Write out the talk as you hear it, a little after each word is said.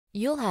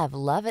You'll have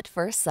love at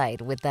first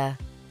sight with the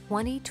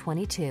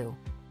 2022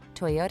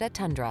 Toyota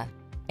Tundra.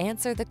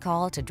 Answer the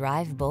call to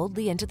drive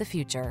boldly into the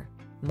future.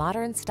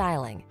 Modern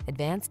styling,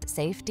 advanced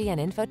safety and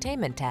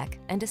infotainment tech,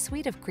 and a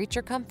suite of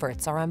creature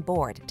comforts are on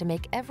board to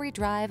make every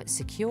drive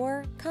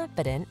secure,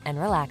 confident, and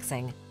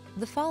relaxing.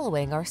 The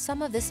following are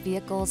some of this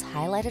vehicle's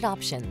highlighted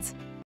options: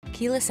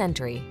 keyless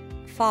entry,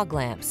 fog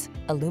lamps,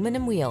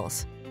 aluminum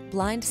wheels,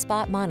 blind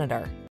spot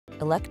monitor,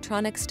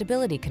 electronic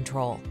stability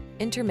control,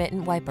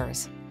 intermittent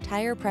wipers,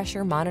 tire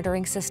pressure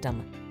monitoring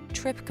system,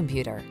 trip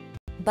computer,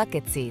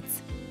 bucket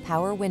seats,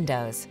 power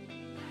windows,